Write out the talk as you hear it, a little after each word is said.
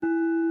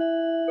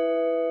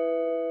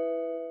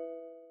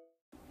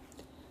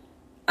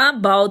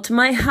about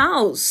my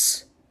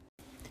house.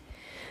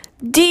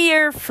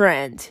 Dear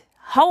friend,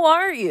 how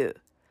are you?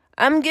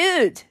 I'm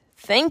good,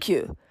 thank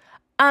you.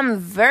 I'm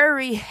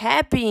very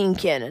happy in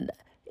Canada.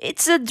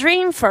 It's a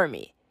dream for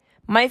me.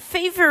 My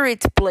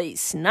favorite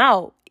place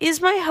now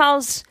is my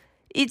house.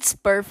 It's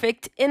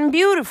perfect and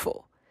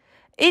beautiful.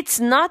 It's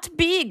not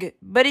big,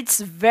 but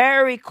it's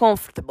very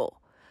comfortable.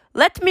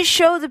 Let me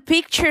show the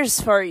pictures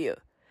for you.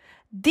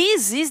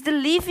 This is the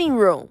living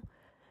room.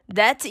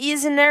 That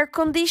is an air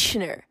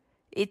conditioner.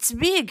 It's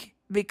big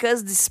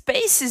because the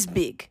space is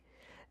big.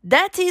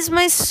 That is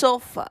my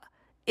sofa.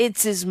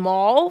 It's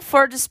small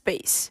for the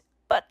space,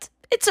 but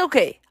it's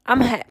okay. I'm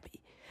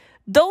happy.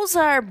 Those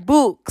are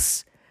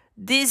books.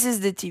 This is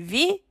the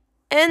TV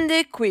and the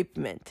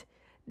equipment.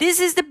 This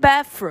is the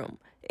bathroom.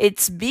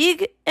 It's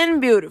big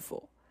and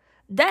beautiful.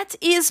 That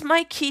is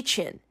my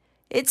kitchen.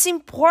 It's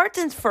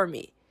important for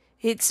me.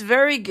 It's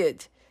very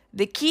good.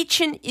 The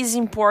kitchen is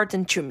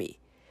important to me.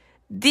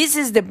 This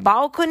is the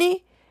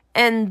balcony,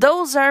 and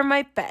those are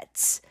my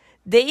pets.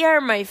 They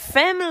are my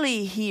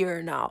family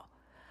here now.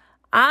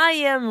 I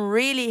am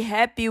really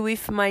happy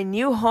with my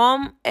new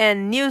home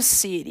and new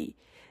city.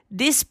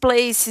 This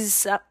place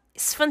is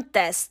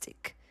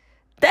fantastic.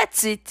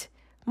 That's it,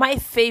 my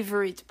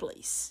favorite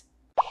place.